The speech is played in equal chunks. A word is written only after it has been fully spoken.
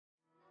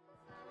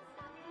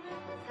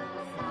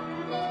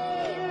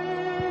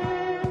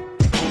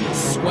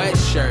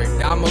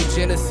Sweatshirt,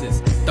 Genesis,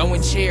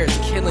 throwing chairs,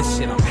 killing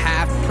shit. I'm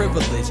half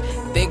privileged,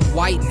 think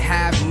white and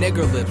have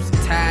nigger lips, a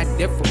tad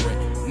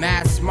different.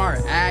 Mad smart,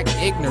 act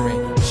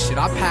ignorant. Shit,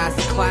 I pass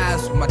the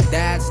class when my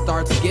dad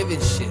starts giving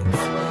shits.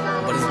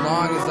 But as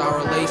long as our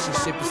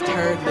relationship is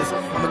turdless,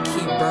 I'ma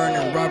keep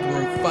burning rubber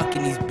and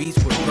fucking these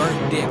beats with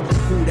burnt dick.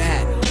 Who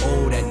that?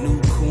 Oh, that new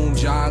coon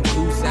John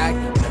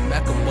Cusack. The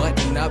Mecca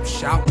button up,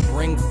 shout,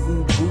 bring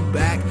food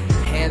back.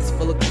 Hands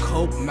full of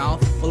coke,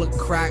 mouth full of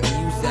crack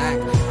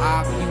music.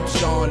 I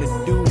future on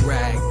a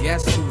do-rag,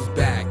 guess who's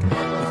back?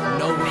 With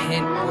no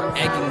hint, we're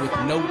egging with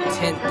no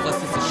tent.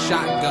 Plus it's a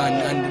shotgun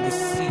under the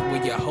seat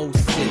where your hoe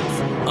sits.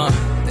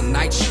 The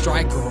night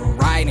striker, I'm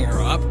riding her,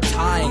 up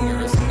tying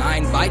her. It's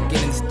 9 bike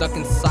getting stuck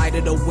inside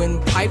of the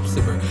windpipes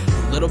of her.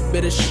 A little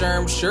bit of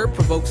Sherm sure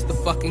provokes the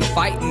fucking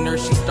fight in her.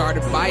 She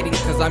started biting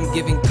cause I'm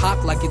giving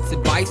cock like it's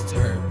advice to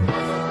her.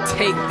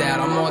 Take that,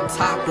 I'm on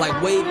top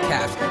like wave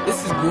caps.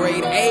 This is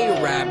grade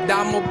A rap,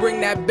 I'ma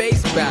bring that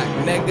bass back.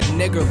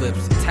 Nigger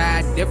lips, a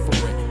tad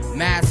different.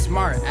 Mad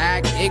smart,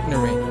 act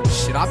ignorant.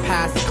 Shit, I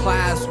pass the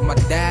class when my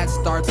dad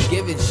starts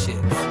giving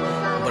shits.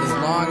 But as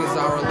long as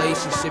our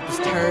relationship is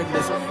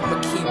turdless,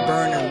 I'ma keep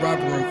burning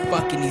rubber and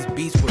fucking these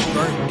beats with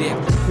burnt dick.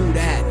 Who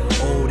that?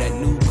 Oh, that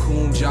new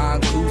coon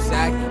John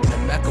Cusack. The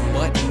Mecca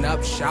button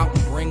up, shout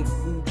and bring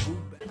food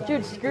back.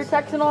 Dude, screw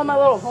texting all my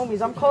little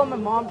homies. I'm calling my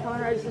mom, telling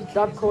her I just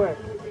dubbed Cork.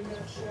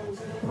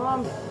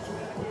 Mom,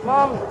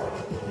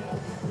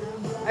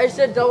 I just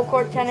did double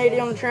Cork 1080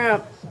 on the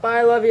tramp. Bye,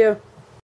 I love you.